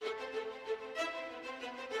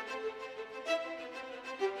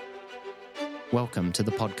Welcome to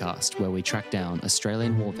the podcast where we track down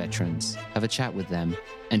Australian war veterans, have a chat with them,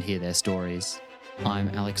 and hear their stories. I'm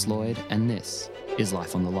Alex Lloyd, and this is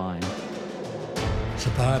Life on the Line.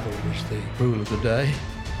 Survival was the rule of the day.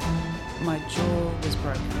 My jaw was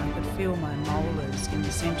broken. I could feel my molars in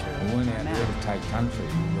the centre of We weren't my out there mouth. to take country.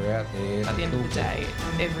 We were out there At the end of the to day,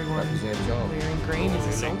 everyone That was our job. wearing green is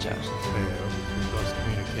a soldier. We lost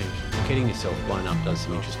communication. Getting yourself blown up does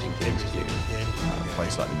some interesting things to you. A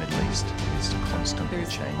place like the Middle East is constantly There's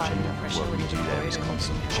changing. quite enough pressure What when we you do there deploy is and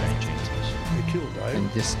constantly everything changing. We killed Dave.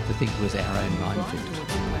 And this, the thing was our own minefield.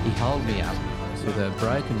 He held me up with a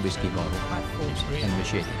broken whiskey bottle and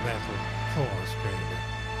machete. Battle for Australia.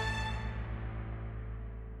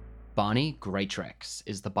 Barney Greatrex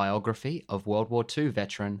is the biography of World War II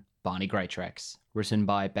veteran Barney Greatrex, written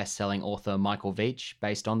by best-selling author Michael Veitch,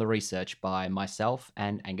 based on the research by myself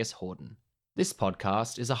and Angus Horton. This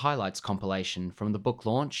podcast is a highlights compilation from the book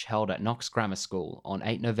launch held at Knox Grammar School on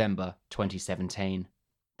 8 November 2017.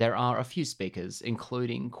 There are a few speakers,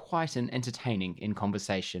 including quite an entertaining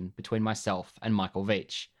in-conversation between myself and Michael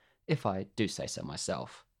Veitch, if I do say so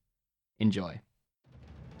myself. Enjoy.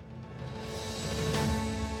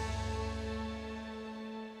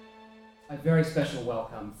 A very special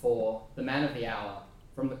welcome for the man of the hour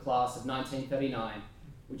from the class of 1939.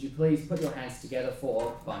 Would you please put your hands together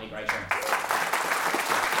for Barney Greatrex?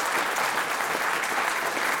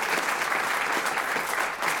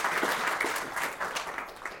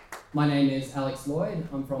 My name is Alex Lloyd.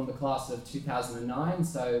 I'm from the class of 2009,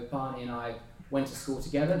 so Barney and I went to school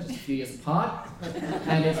together, just a few years apart.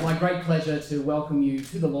 And it's my great pleasure to welcome you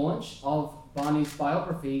to the launch of Barney's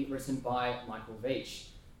biography written by Michael Veitch.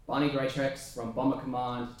 Barney Greatrex, From Bomber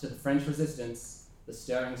Command to the French Resistance, the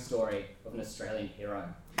stirring story of an Australian hero.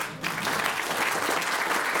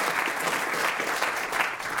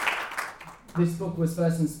 This book was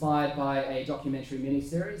first inspired by a documentary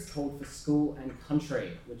miniseries called For School and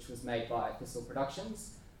Country, which was made by Thistle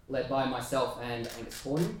Productions, led by myself and Angus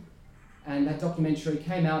Horton. And that documentary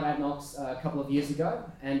came out at Knox a couple of years ago,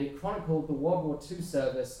 and it chronicled the World War II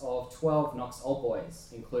service of 12 Knox Old Boys,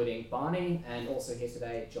 including Barney and also here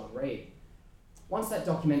today, John Reid. Once that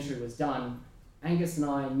documentary was done, Angus and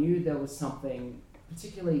I knew there was something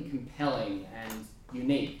particularly compelling and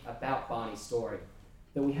unique about Barney's story,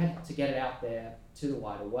 that we had to get it out there to the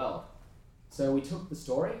wider world. So we took the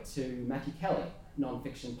story to Mackie Kelly,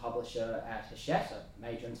 non-fiction publisher at Hachette, a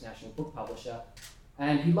major international book publisher,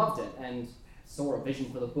 and he loved it and saw a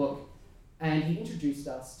vision for the book, and he introduced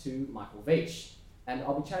us to Michael Veitch. And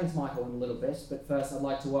I'll be chatting to Michael in a little bit, but first I'd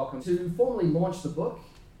like to welcome, to formally launch the book,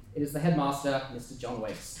 it is the headmaster, Mr. John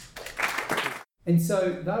Weeks. And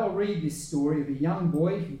so they'll read this story of a young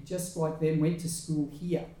boy who, just like them, went to school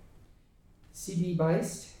here,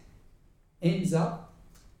 Sydney-based, ends up,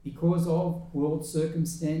 because of world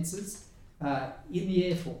circumstances, in the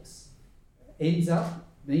Air Force, ends up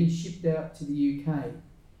being shipped out to the UK,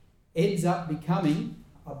 ends up becoming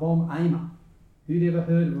a bomb aimer. Who'd ever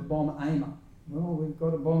heard of a bomb aimer? Well, we've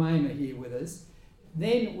got a bomb aimer here with us.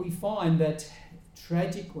 Then we find that,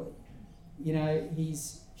 tragically,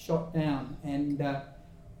 he's shot down, and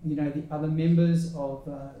the other members of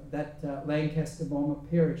that Lancaster bomber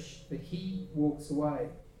perish, but he walks away.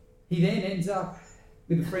 He then ends up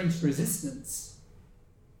with the French resistance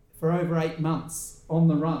for over 8 months on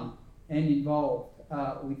the run and involved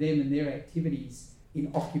with them and their activities in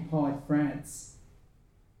occupied France.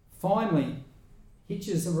 Finally,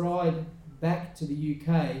 hitches a ride back to the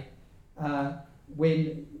UK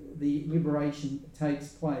when the liberation takes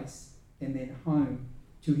place, and then home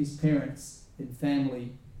to his parents and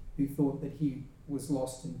family, who thought that he was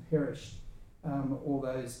lost and perished all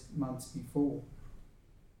those months before.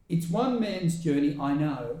 It's one man's journey, I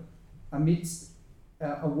know, amidst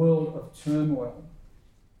a world of turmoil,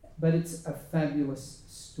 but it's a fabulous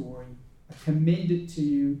story. I commend it to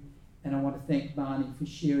you, and I want to thank Barney for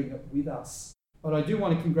sharing it with us. But I do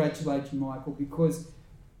want to congratulate you, Michael, because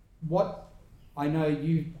what I know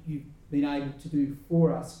you've been able to do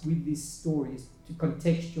for us with this story is to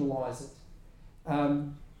contextualise it.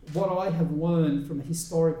 What I have learned from a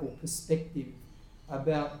historical perspective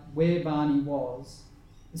about where Barney was,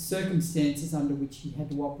 the circumstances under which he had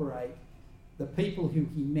to operate, the people who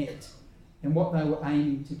he met, and what they were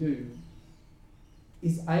aiming to do,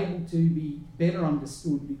 is able to be better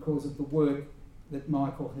understood because of the work that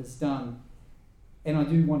Michael has done. And I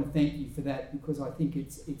do want to thank you for that, because I think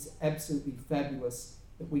it's absolutely fabulous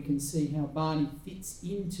that we can see how Barney fits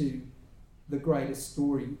into the greater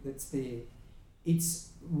story that's there.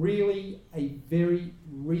 It's really a very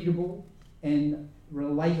readable and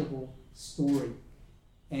relatable story,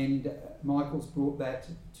 and Michael's brought that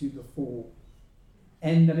to the fore.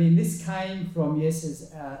 And I mean, this came from, yes,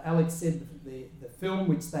 as Alex said, the film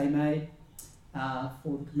which they made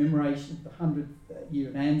for the commemoration of the 100th year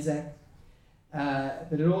of Anzac.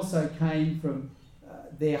 But it also came from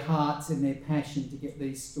their hearts and their passion to get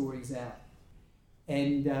these stories out.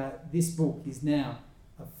 And this book is now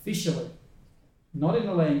officially not in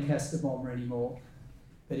the Lancaster bomber anymore,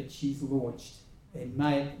 but she's launched. And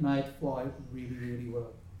may it fly really, really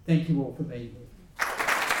well. Thank you all for being here.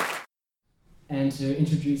 And to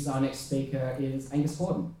introduce our next speaker is Angus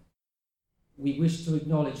Horton. We wish to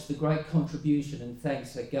acknowledge the great contribution and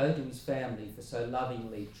thanks that go to his family for so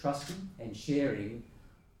lovingly trusting and sharing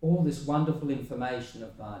all this wonderful information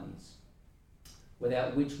of Barney's,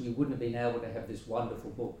 without which we wouldn't have been able to have this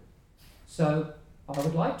wonderful book. So I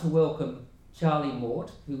would like to welcome Charlie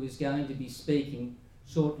Mort, who is going to be speaking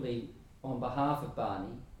shortly on behalf of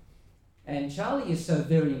Barney. And Charlie is so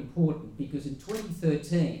very important because in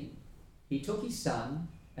 2013, he took his son,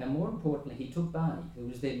 and more importantly, he took Barney, who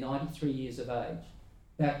was then 93 years of age,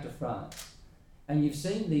 back to France. And you've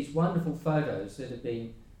seen these wonderful photos that have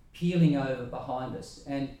been peeling over behind us.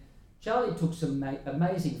 And Charlie took some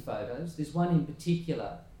amazing photos. There's one in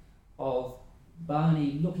particular of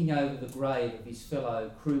Barney looking over the grave of his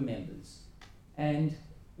fellow crew members. And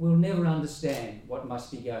we'll never understand what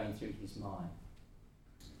must be going through his mind.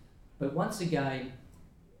 But once again,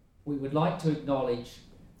 we would like to acknowledge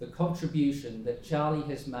the contribution that Charlie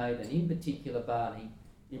has made, and in particular Barney,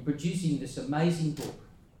 in producing this amazing book.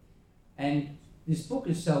 And this book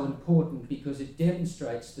is so important because it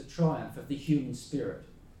demonstrates the triumph of the human spirit,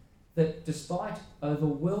 that despite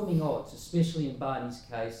overwhelming odds, especially in Barney's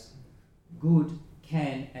case, good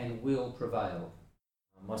can and will prevail.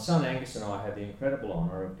 My son Angus and I had the incredible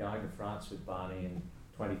honour of going to France with Barney in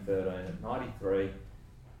 2013 at 93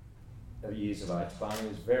 years of age. Barney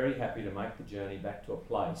was very happy to make the journey back to a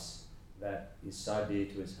place that is so dear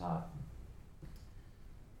to his heart.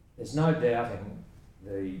 There's no doubting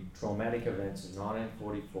the traumatic events of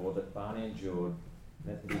 1944 that Barney endured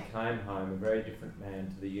meant that he came home a very different man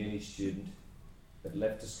to the uni student that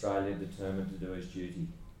left Australia determined to do his duty.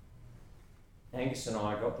 Angus and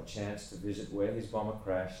I got the chance to visit where his bomber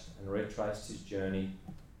crashed and retraced his journey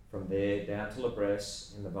from there down to La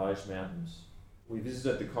Bresse in the Vosges Mountains. We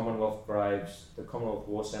visited the Commonwealth graves, the Commonwealth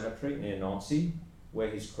War Cemetery near Nancy, where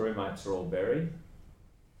his crewmates are all buried.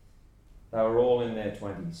 They were all in their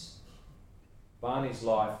 20s. Barney's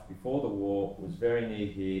life before the war was very near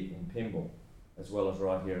here in Pymble, as well as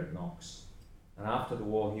right here at Knox. And after the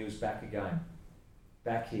war, he was back again.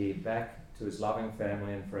 Back here, back to his loving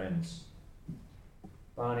family and friends.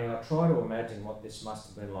 Barney, I try to imagine what this must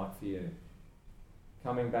have been like for you.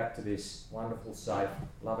 Coming back to this wonderful, safe,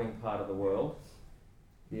 loving part of the world,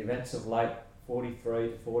 the events of late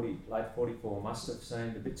 43 to late 44 must have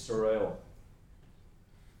seemed a bit surreal.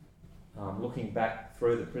 Looking back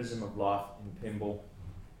through the prism of life in Pymble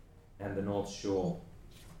and the North Shore.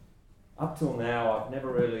 Up till now, I've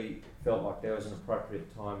never really felt like there was an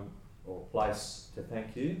appropriate time or place to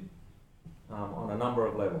thank you on a number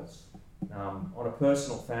of levels. On a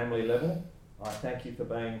personal family level, I thank you for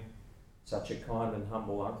being such a kind and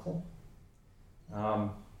humble uncle.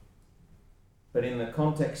 But in the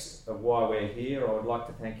context of why we're here, I would like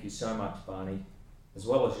to thank you so much, Barney, as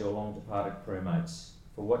well as your long-departed crewmates,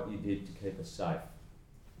 for what you did to keep us safe.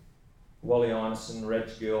 Wally Ineson, Reg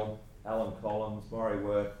Gill, Alan Collins, Maury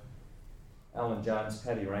Worth, Alan Jones,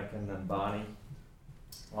 Paddy Rankin and Barney.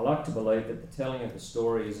 I like to believe that the telling of the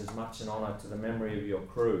story is as much an honour to the memory of your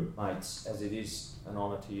crew mates as it is an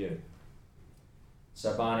honour to you.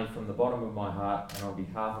 So Barney, from the bottom of my heart and on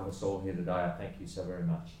behalf of us all here today, I thank you so very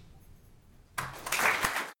much.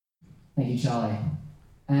 Thank you, Charlie.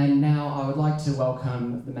 And now I would like to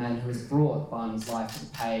welcome the man who has brought Barney's life to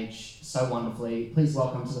the page so wonderfully. Please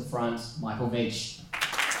welcome to the front, Michael Veitch.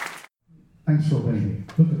 Thanks for being here.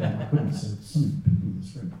 Look at that, my goodness, there's so many people in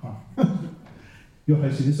this room. Oh. You're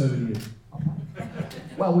hosting this, over to you.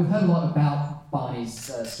 Well, we've heard a lot about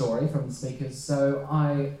Barney's story from the speakers, so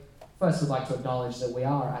I first would like to acknowledge that we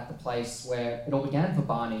are at the place where it all began for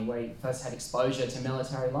Barney, where he first had exposure to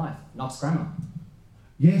military life, Knox Grammar.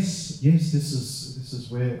 Yes, this is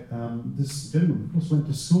where this gentleman, of course, went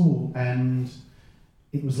to school, and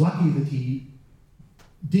it was lucky that he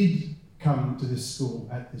did come to this school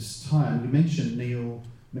at this time. You mentioned Neil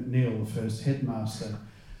McNeill, the first headmaster,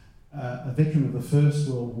 a veteran of the First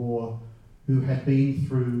World War who had been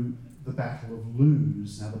through the Battle of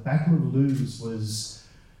Loos. Now, the Battle of Loos was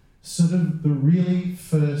sort of the really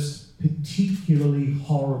first particularly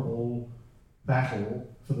horrible battle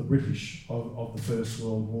for the British of the First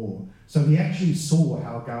World War. So he actually saw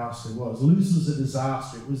how ghastly it was. Loos was a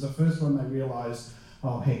disaster. It was the first one they realised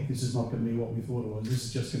oh heck, this is not going to be what we thought it was. This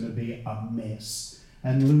is just going to be a mess.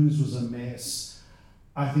 And Lewes was a mess.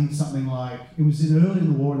 I think something like, it was early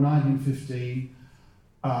in the war in 1915,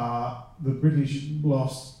 the British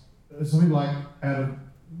lost something like, out of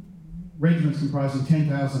regiments comprising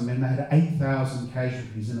 10,000 men, they had 8,000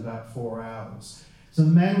 casualties in about 4 hours. So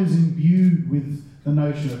the man was imbued with the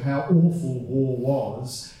notion of how awful war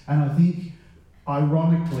was, and I think,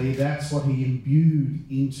 ironically, that's what he imbued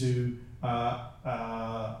into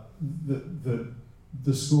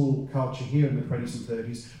the school culture here in the 20s and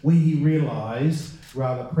 30s, when he realised,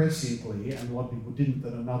 rather presciently, and a lot of people didn't,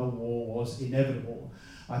 that another war was inevitable.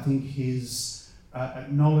 I think his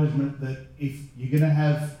acknowledgement that if you're going to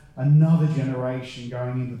have another generation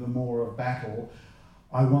going into the maw of battle,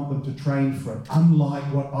 I want them to train for it, unlike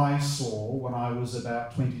what I saw when I was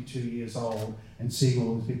about 22 years old and seeing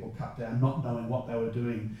all these people cut down, not knowing what they were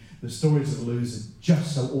doing. The stories of Lewes are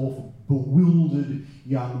just so awful. Bewildered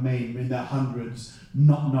young men in their hundreds,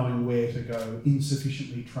 not knowing where to go,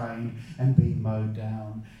 insufficiently trained and being mowed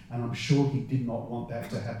down. And I'm sure he did not want that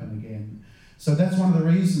to happen again. So that's one of the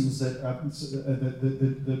reasons that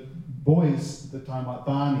the boys at the time, like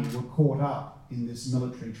Barney, were caught up in this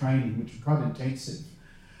military training, which was quite intensive.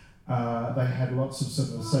 They had lots of sort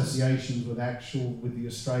of associations with the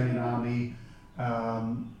Australian Army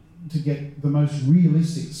to get the most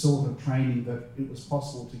realistic sort of training that it was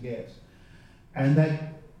possible to get. And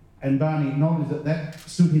Barney acknowledged that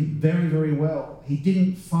stood him very, very well. He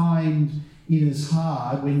didn't find it as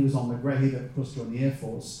hard when he was on the ground. He, of course, joined the Air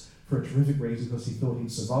Force for a terrific reason, because he thought he'd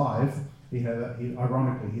survive.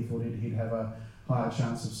 Ironically, he thought he'd have a higher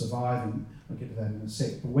chance of surviving. I'll get to that in a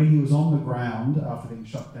sec. But when he was on the ground after being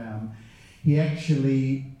shot down, he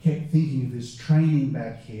actually kept thinking of his training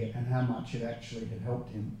back here and how much it actually had helped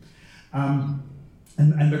him.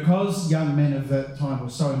 And because young men of that time were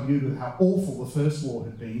so imbued with how awful the First War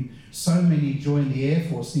had been, so many joined the Air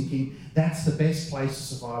Force thinking that's the best place to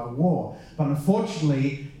survive a war. But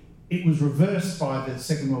unfortunately, it was reversed by the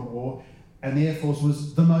Second World War, and the Air Force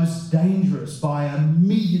was the most dangerous by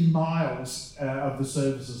 1,000,000 miles of the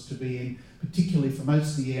services to be in, particularly for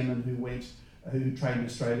most of the airmen who trained in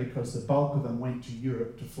Australia, because the bulk of them went to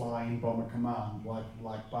Europe to fly in Bomber Command,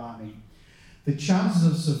 like Barney. The chances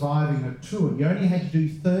of surviving a tour, you only had to do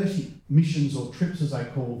 30 missions or trips, as they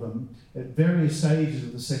call them, at various stages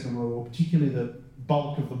of the Second World War, particularly the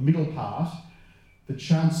bulk of the middle part. The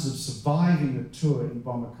chances of surviving a tour in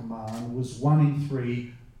Bomber Command was 1 in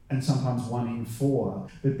 3 and sometimes 1 in 4.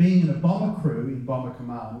 But being in a bomber crew in Bomber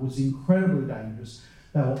Command was incredibly dangerous.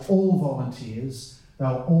 They were all volunteers. They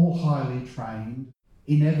were all highly trained.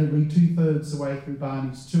 Inevitably, 2/3 the way through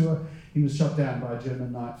Barney's tour, he was shot down by a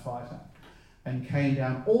German night fighter and came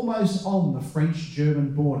down almost on the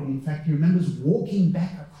French-German border. In fact, he remembers walking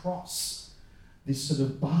back across this sort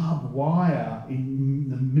of barbed wire in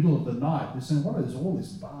the middle of the night. They're saying, what is all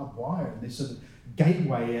this barbed wire? And this sort of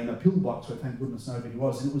gateway and a pillbox where thank goodness nobody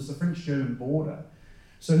was. And it was the French-German border.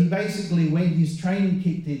 So he basically, when his training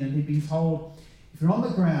kicked in and he'd been told, if you're on the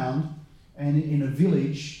ground and in a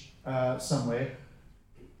village somewhere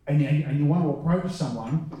and you want to approach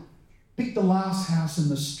someone, pick the last house in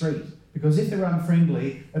the street, because if they're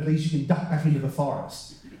unfriendly, at least you can duck back into the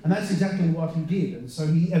forest. And that's exactly what he did. And so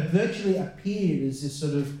he virtually appeared as this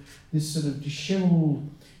sort of dishevelled,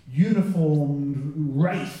 uniformed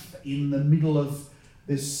wraith in the middle of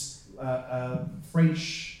this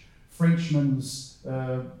Frenchman's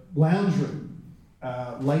lounge room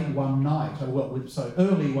late one night, so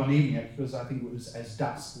early one evening, because I think it was as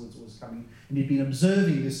dusk was coming. And he'd been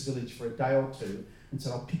observing this village for a day or two and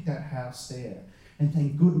said, I'll pick that house there. And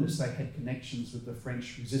thank goodness they had connections with the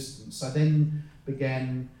French resistance. So then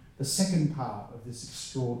began the second part of this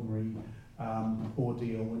extraordinary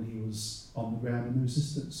ordeal when he was on the ground in the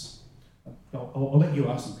resistance. I'll let you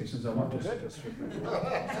ask some questions. I won't just...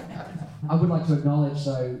 I would like to acknowledge,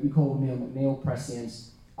 so you called Neil McNeil prescient.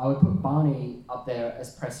 I would put Barney up there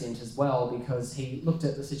as prescient as well, because he looked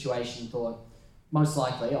at the situation and thought, most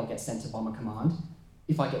likely I'll get sent to Bomber Command.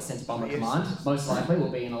 If I get sent to Bomber Command, most likely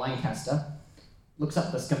we'll be in a Lancaster. Looks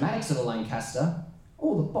up the schematics of the Lancaster.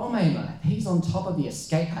 Oh, the bomb aimer, he's on top of the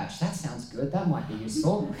escape hatch. That sounds good, that might be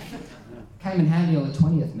useful. Came in handy on the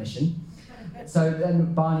 20th mission. So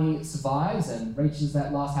then Barney survives and reaches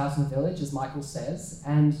that last house in the village, as Michael says,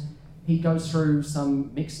 and he goes through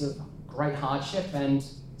some mix of great hardship and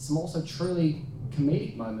some also truly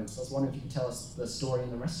comedic moments. I was wondering if you could tell us the story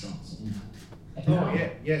in the restaurants.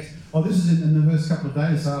 Yes. Well, this is in the first couple of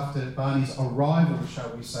days after Barney's arrival,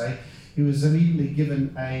 shall we say. He was immediately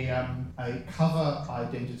given a cover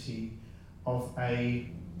identity of a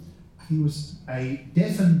he was a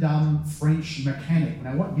deaf and dumb French mechanic.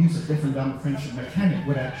 Now, what use a deaf and dumb French mechanic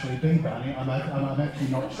would actually be, Barney, I'm actually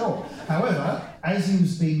not sure. However, as he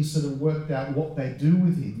was being sort of worked out what they do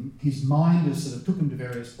with him, his minders sort of took him to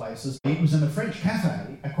various places. He was in a French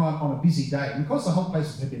cafe quite on a busy day, and of course the whole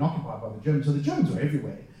place had been occupied by the Germans, so the Germans were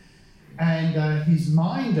everywhere. And his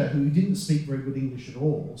minder, who didn't speak very good English at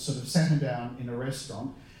all, sort of sat him down in a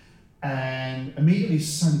restaurant and immediately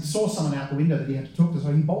saw someone out the window that he had to talk to,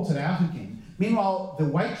 so he bolted out again. Meanwhile, the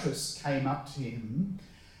waitress came up to him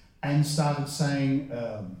and started saying,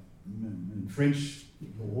 in French,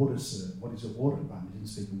 your order, sir, what is your order? But he didn't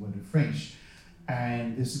speak a word of French.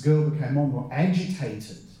 And this girl became more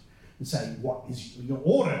agitated and saying, what is your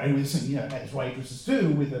order? And he was saying, as waitresses do,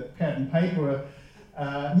 with a pad and paper.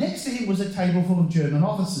 Next to him was a table full of German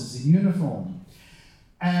officers in uniform.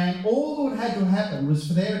 And all that had to happen was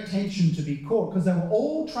for their attention to be caught, because they were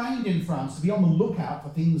all trained in France to be on the lookout for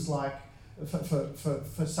things like,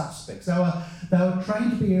 for suspects. They were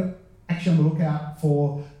trained to be actually on the lookout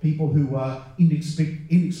for people who were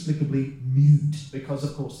inexplicably mute, because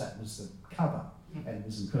of course that was the cover, and it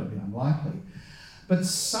was incredibly unlikely.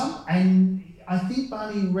 And I think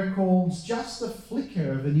Barney recalls just a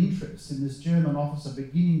flicker of an interest in this German officer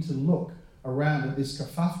beginning to look around at this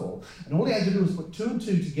kerfuffle, and all he had to do was put two and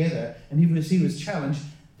two together, and even as he was challenged,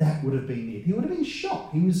 that would have been it. He would have been shot.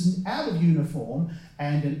 He was out of uniform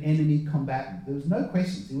and an enemy combatant. There was no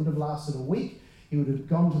questions. He would have lasted a week. He would have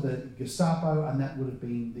gone to the Gestapo, and that would have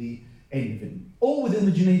been the end of him. All within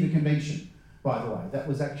the Geneva Convention, by the way. That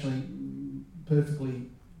was actually perfectly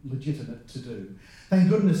legitimate to do. Thank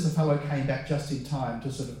goodness the fellow came back just in time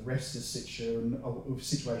to sort of wrest this situation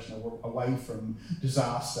away from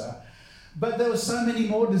disaster. But there were so many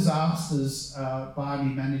more disasters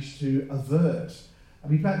Barney managed to avert. I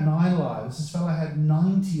mean, about 9 lives. This fellow had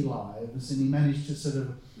 90 lives, and he managed to sort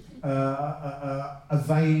of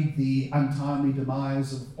evade the untimely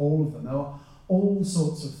demise of all of them. There were all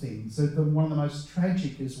sorts of things. So one of the most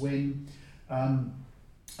tragic is when,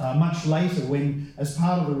 much later, when, as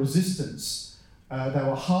part of the resistance, they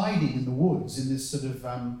were hiding in the woods in this sort of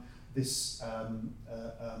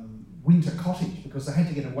winter cottage, because they had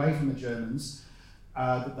to get away from the Germans.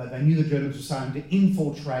 They knew the Germans were starting to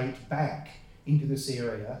infiltrate back into this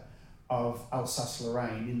area of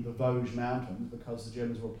Alsace-Lorraine in the Vosges Mountains, because the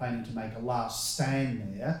Germans were planning to make a last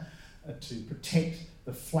stand there to protect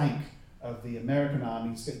the flank of the American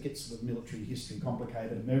armies. It gets sort of military history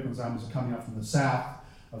complicated. American armies are coming up from the south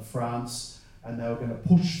of France, and they were going to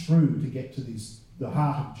push through to get to the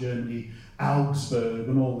heart of Germany, Augsburg,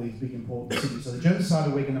 and all these big important cities. So the Germans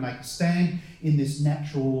decided we're going to make a stand in this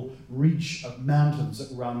natural ridge of mountains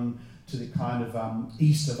that run to the kind of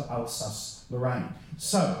east of Alsace-Lorraine.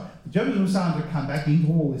 So the Germans were starting to come back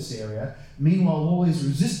into all this area. Meanwhile, all these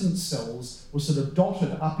resistance cells were sort of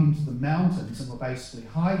dotted up into the mountains and were basically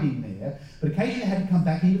hiding there. But occasionally they had to come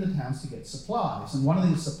back into the towns to get supplies. And one of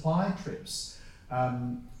these supply trips,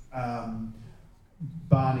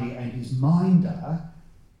 Barney and his minder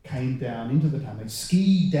came down into the town. They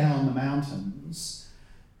skied down the mountains,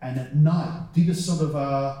 and at night did a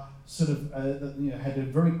had a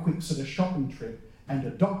very quick sort of shopping trip and a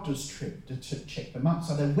doctor's trip to check them up.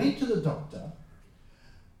 So they went to the doctor,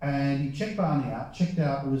 and he checked Barney out. Checked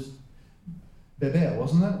out, it was Bébert,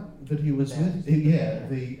 wasn't it, that he was with? Yeah,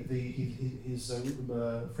 his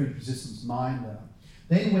French resistance minder.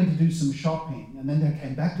 Then went to do some shopping, and then they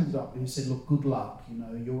came back to the doctor and he said, look, good luck,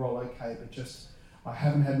 you're all okay, but just, I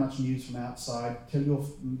haven't had much news from outside. Tell your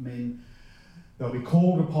men they'll be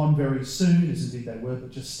called upon very soon, as indeed they were,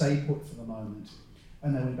 but just stay put for the moment.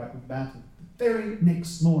 And they went back with the mountain. The very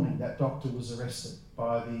next morning, that doctor was arrested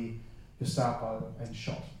by the Gestapo and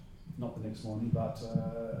shot. Not the next morning, but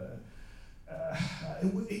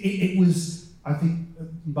it was, I think,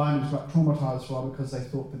 Barney was quite traumatised for a while, because they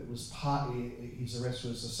thought that it was partly, his arrest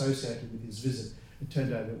was associated with his visit. It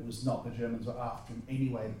turned out it was not. The Germans were after him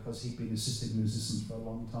anyway, because he'd been assisting the resistance for a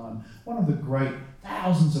long time. One of the great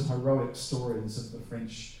thousands of heroic stories of the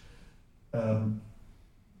French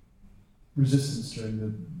resistance during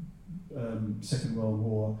the Second World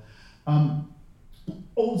War.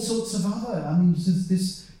 All sorts of other,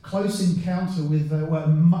 this close encounter with,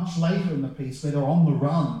 much later in the piece, where they're on the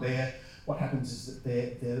run. What happens is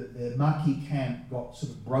that their Marquis camp got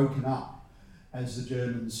sort of broken up as the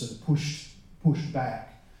Germans sort of pushed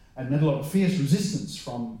back, and met a lot of fierce resistance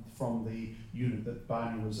from the unit that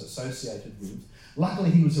Barney was associated with.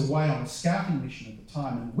 Luckily, he was away on a scouting mission at the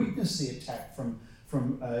time and witnessed the attack from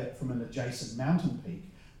an adjacent mountain peak,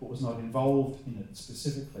 but was not involved in it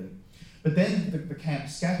specifically. But then the camp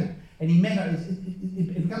scattered, and he met.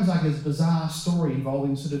 It becomes like this bizarre story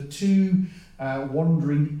involving sort of two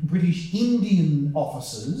wandering British Indian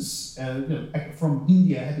officers from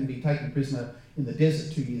India, having been taken prisoner in the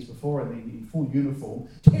desert 2 years before, and in full uniform,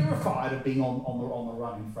 terrified of being on the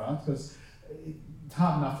run in France, because it's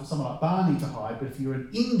hard enough for someone like Barney to hide, but if you're an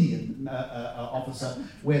Indian officer,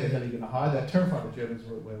 where the hell are you going to hide? They're terrified the Germans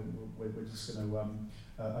we're just going to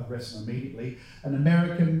arrest them immediately. An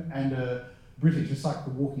American and a British, it's like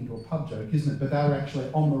walking into a pub joke, isn't it? But they were actually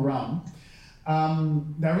on the run.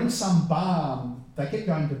 They were in some barn. They kept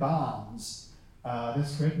going to barns.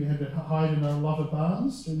 That's correct. We had to hide in a lot of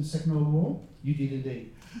barns during the Second World War. You did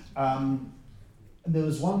indeed. There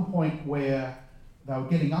was one point where they were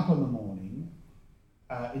getting up in the morning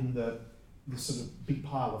in this sort of big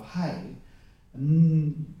pile of hay,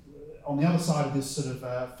 and on the other side of this sort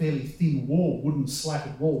of fairly thin wall, wooden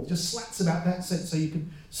slatted wall, just slats about that set so you could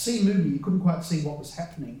see moving. You couldn't quite see what was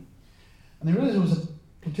happening. And they realised there was a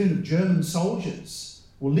platoon of German soldiers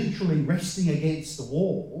were literally resting against the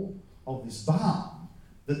wall of this barn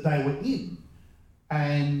that they were in.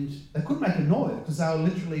 And they couldn't make a noise because they were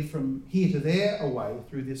literally from here to there away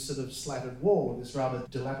through this sort of slatted wall of this rather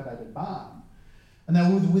dilapidated barn. And they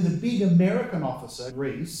were with a big American officer,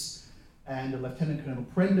 Reese, and a Lieutenant Colonel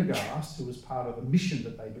Prendergast, who was part of the mission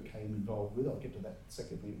that they became involved with. I'll get to that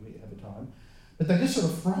second if we have a time. But they just sort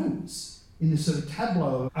of froze in this sort of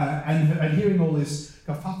tableau and hearing all this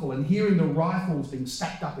kerfuffle and hearing the rifles being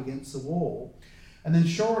stacked up against the wall. And then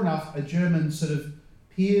sure enough, a German sort of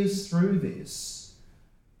peers through this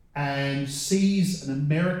and sees an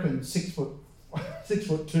American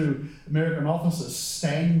 6'2" American officer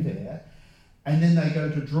standing there, and then they go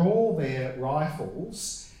to draw their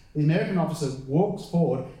rifles. The American officer walks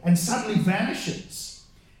forward and suddenly vanishes,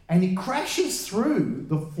 and he crashes through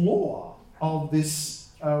the floor of this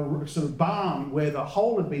sort of barn where the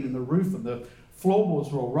hole had been in the roof and the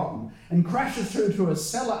floorboards were all rotten, and crashes through to a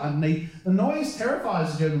cellar underneath. The noise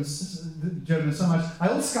terrifies the Germans so much, they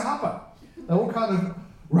all scarper. They all kind of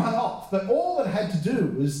run off. But all that had to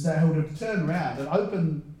do was they would have turned around and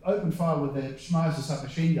open fire with their Schmeiser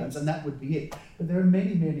submachine guns, and that would be it. But there are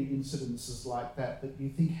many, many incidences like that you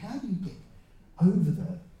think, how do you get over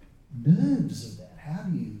the nerves of that? How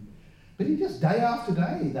do you... But just day after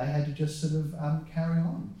day, they had to just sort of carry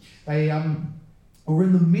on. They were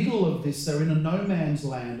in the middle of this. They're in a no man's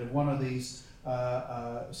land of one of these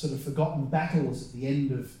sort of forgotten battles at the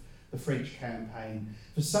end of the French campaign.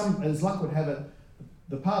 For some, as luck would have it,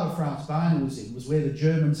 the part of France Barney was in was where the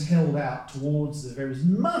Germans held out towards the various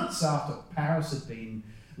months after Paris had been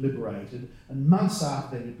liberated and months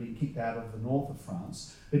after they had been kicked out of the north of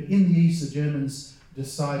France. But in the east, the Germans had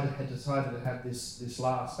decided to have this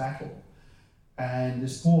last battle. And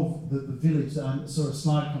this the village, saw a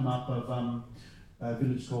slide come up of a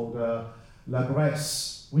village called La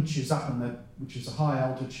Bresse, which is a high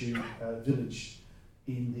altitude village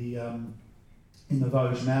in the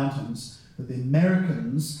Vosges Mountains, that the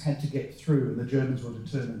Americans had to get through and the Germans were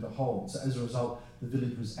determined to hold. So as a result, the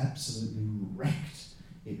village was absolutely wrecked.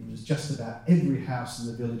 It was just about every house in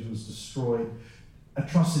the village was destroyed.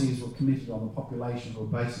 Atrocities were committed on the population who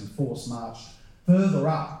were basically forced marched further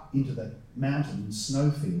up into the mountain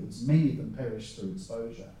snowfields. Many of them perished through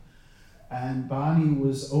exposure. And Barney he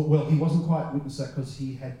wasn't quite witness that because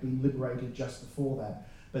he had been liberated just before that,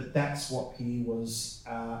 but that's what he was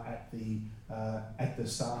at the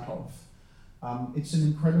start of. It's an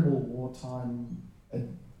incredible wartime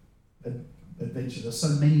adventure. There's so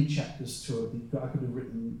many chapters to it. I could have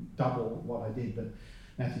written double what I did, but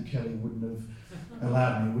Matthew Kelly wouldn't have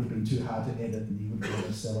allowed me. It would have been too hard to edit, and he wouldn't be able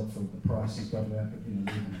to sell it for the price he's got it out.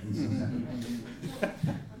 But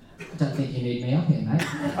I don't think you need me up here, mate.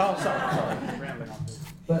 Oh, sorry.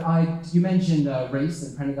 But you mentioned Reese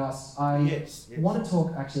and Prendergast. I yes. want to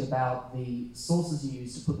talk actually about the sources you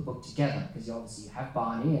used to put the book together, because you obviously have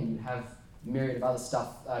Barney and you have a myriad of other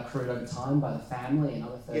stuff accrued over time by the family and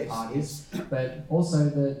other third parties, but also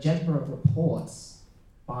the Jedburgh reports.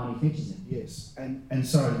 Barney features in. Yes, and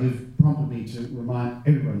sorry, you've prompted me to remind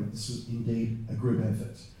everybody that this was indeed a group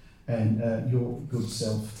effort, and your good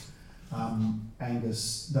self,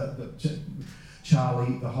 Angus,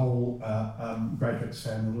 Charlie, the whole Greatrex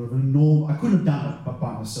family were enormous. I couldn't have done it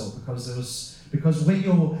by myself because when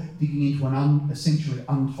you're digging into an essentially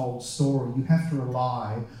untold story, you have to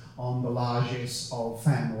rely on the largesse of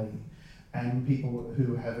family and people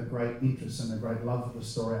who have a great interest and a great love for the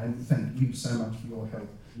story. And thank you so much for your help.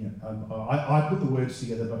 I put the words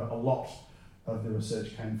together, but a lot of the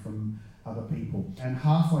research came from other people. And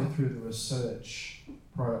halfway through the research,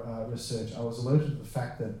 I was alerted to the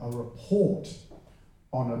fact that a report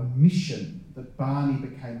on a mission that Barney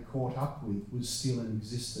became caught up with was still in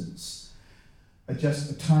existence.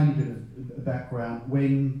 Just a tiny bit of background.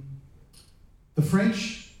 When the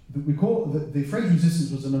French, the French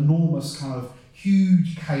resistance was an enormous kind of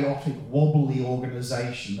huge, chaotic, wobbly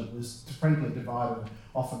organisation that was frankly divided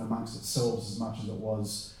often amongst itself as much as it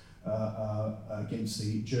was against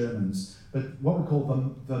the Germans. But what we call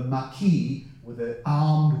the Maquis were the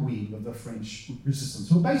armed wing of the French resistance,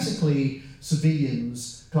 who were basically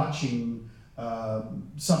civilians clutching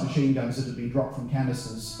submachine guns that had been dropped from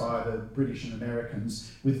canisters by the British and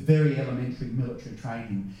Americans with very elementary military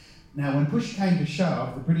training. Now, when push came to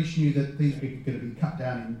shove, the British knew that these people were going to be cut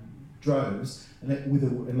down in droves,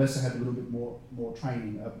 unless they had a little bit more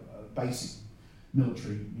training, basic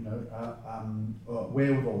military,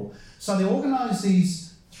 wherewithal. So they organised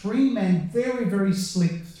these three-man, very, very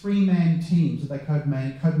slick three-man teams that they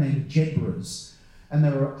codenamed Jedras. And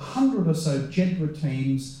there were 100 or so Jedra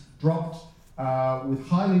teams dropped with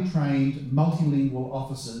highly trained, multilingual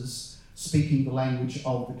officers speaking the language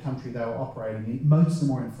of the country they were operating in. Most of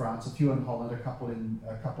them were in France, a few in Holland, a couple in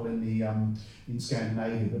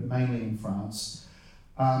Scandinavia, but mainly in France.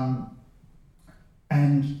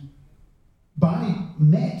 And Barney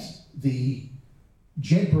met the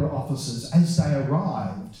Jedra officers as they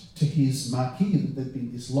arrived to his Maquis. There'd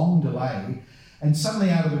been this long delay, and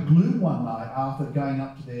suddenly out of the gloom one night, after going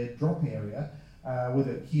up to their drop area, where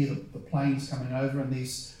they hear the planes coming over, and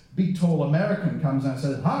this big tall American comes and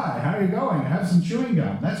says, "Hi, how are you going? Have some chewing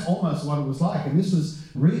gum." That's almost what it was like. And this was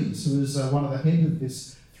Rees, who was one of the head of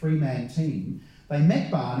this three-man team. They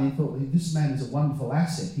met Barney and thought, this man is a wonderful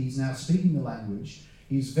asset. He's now speaking the language.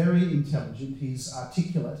 He's very intelligent. He's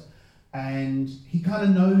articulate. And he kind of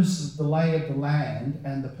knows the lay of the land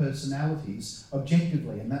and the personalities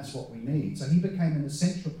objectively, and that's what we need. So he became an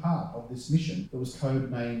essential part of this mission that was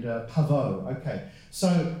codenamed Pavot. Okay,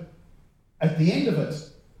 so at the end of it,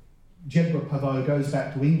 Jedra Pavot goes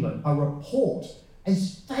back to England. A report, a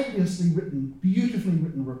fabulously written, beautifully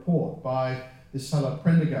written report by this fellow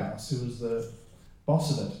Prendergast, who was the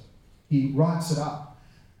boss of it. He writes it up.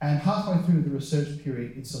 And halfway through the research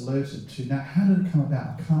period, it's alerted to, now how did it come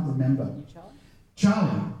about? I can't remember.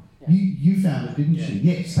 Charlie, yeah. You found it, didn't you?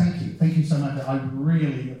 Yes, thank you. Thank you so much. I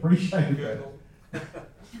really appreciate it.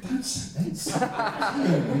 Don't say that.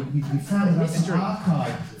 You found it as an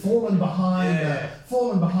archive, fallen behind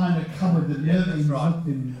a cupboard that never been looked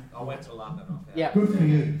in. I went to London. Yeah. Good for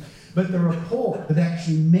you. But the report that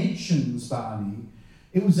actually mentions Barney,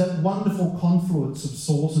 it was that wonderful confluence of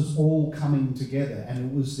sources all coming together, and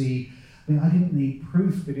it was I didn't need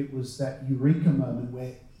proof, but it was that eureka moment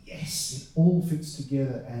where, yes, it all fits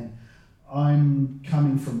together, and I'm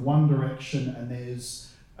coming from one direction, and there's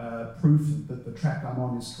proof that the track I'm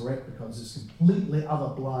on is correct because this completely other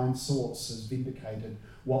blind source has vindicated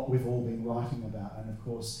what we've all been writing about, and of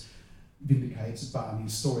course, vindicates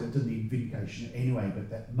Barney's story. It didn't need vindication anyway, but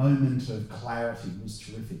that moment of clarity was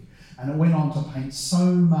terrific. And it went on to paint so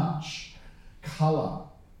much colour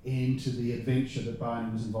into the adventure that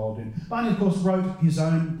Barney was involved in. Barney, of course, wrote his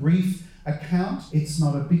own brief account. It's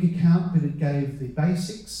not a big account, but it gave the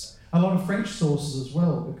basics. A lot of French sources as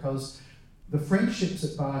well, because the friendships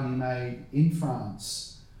that Barney made in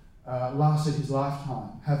France lasted his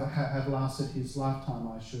lifetime, have lasted his lifetime,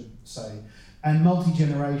 I should say, and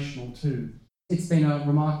multi-generational too. It's been a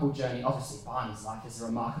remarkable journey. Obviously, Barney's life is a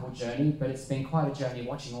remarkable journey, but it's been quite a journey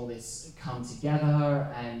watching all this come together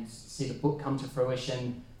and see the book come to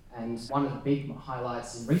fruition. And one of the big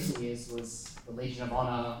highlights in recent years was the Legion of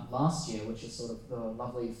Honour last year, which is sort of the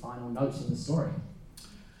lovely final note in the story.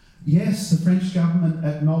 Yes, the French government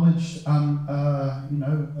acknowledged, it took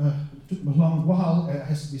them a long while, it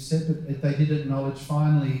has to be said, but they did acknowledge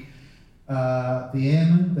finally the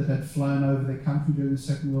airmen that had flown over their country during the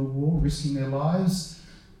Second World War, risking their lives.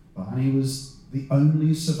 Barney was the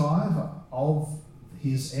only survivor of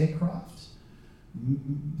his aircraft.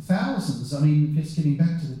 Thousands, just getting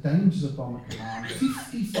back to the dangers of Bomber Command,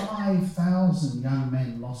 55,000 young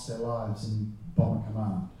men lost their lives in Bomber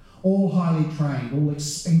Command. All highly trained, all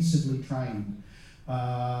expensively trained.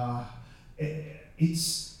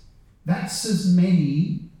 That's as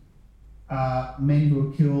many men who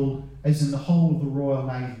were killed as in the whole of the Royal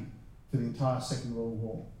Navy for the entire Second World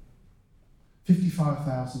War.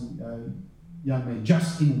 55,000 young men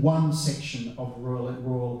just in one section of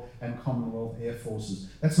Royal and Commonwealth Air Forces.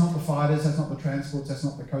 That's not the fighters, that's not the transports, that's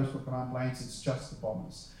not the Coastal Command planes, it's just the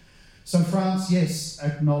bombers. So France, yes,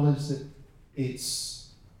 acknowledged that its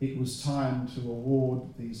it was time to award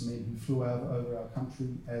these men who flew over our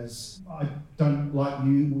country as, I don't like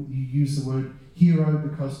you use the word hero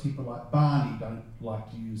because people like Barney don't like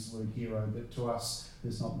to use the word hero, but to us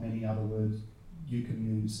there's not many other words you can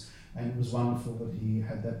use. And it was wonderful that he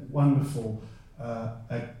had that wonderful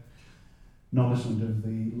acknowledgement of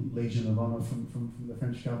the Legion of Honour from the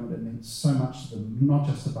French government. It meant so much to them, not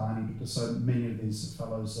just to Barney, but to so many of these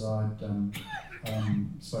fellows that I'd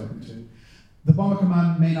spoken to. The Bomber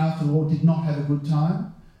Command men after the war did not have a good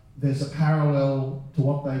time. There's a parallel to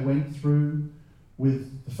what they went through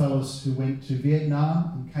with the fellows who went to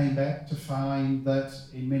Vietnam and came back to find that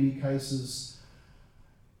in many cases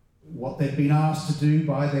what they'd been asked to do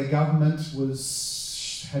by their government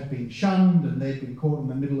had been shunned, and they'd been caught in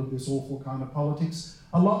the middle of this awful kind of politics.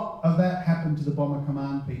 A lot of that happened to the Bomber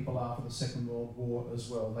Command people after the Second World War as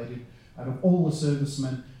well. They did, out of all the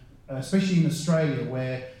servicemen, especially in Australia,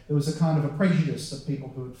 where there was a kind of a prejudice of people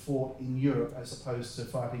who had fought in Europe as opposed to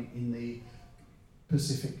fighting in the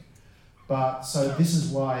Pacific. But so this is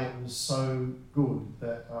why it was so good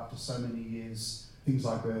that after so many years, things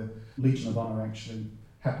like the Legion of Honour actually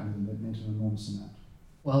happened, and it meant an enormous amount.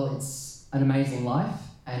 Well, it's an amazing life,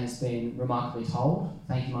 and it's been remarkably told.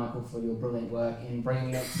 Thank you, Michael, for your brilliant work in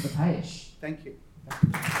bringing it to the page. Thank you.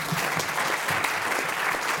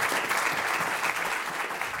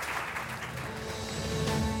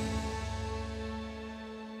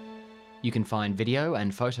 You can find video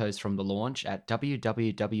and photos from the launch at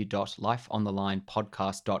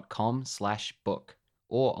www.lifeonthelinepodcast.com/book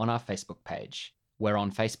or on our Facebook page. We're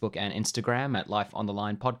on Facebook and Instagram at Life on the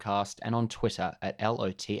Line Podcast and on Twitter at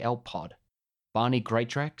LOTLpod. Barney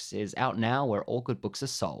Greatrex is out now where all good books are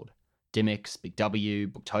sold. Dymocks, Big W,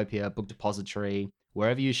 Booktopia, Book Depository,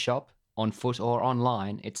 wherever you shop, on foot or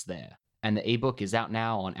online, it's there. And the ebook is out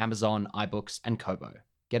now on Amazon, iBooks, and Kobo.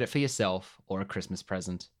 Get it for yourself or a Christmas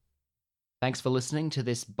present. Thanks for listening to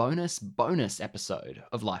this bonus episode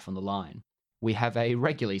of Life on the Line. We have a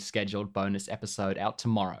regularly scheduled bonus episode out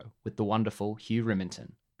tomorrow with the wonderful Hugh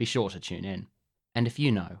Riminton. Be sure to tune in. And if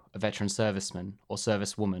you know a veteran serviceman or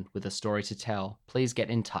servicewoman with a story to tell, please get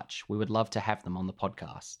in touch. We would love to have them on the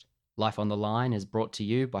podcast. Life on the Line is brought to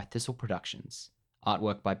you by Thistle Productions.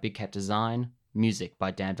 Artwork by Big Cat Design, music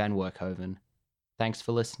by Dan Van Werkhoven. Thanks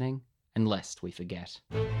for listening, and lest we forget.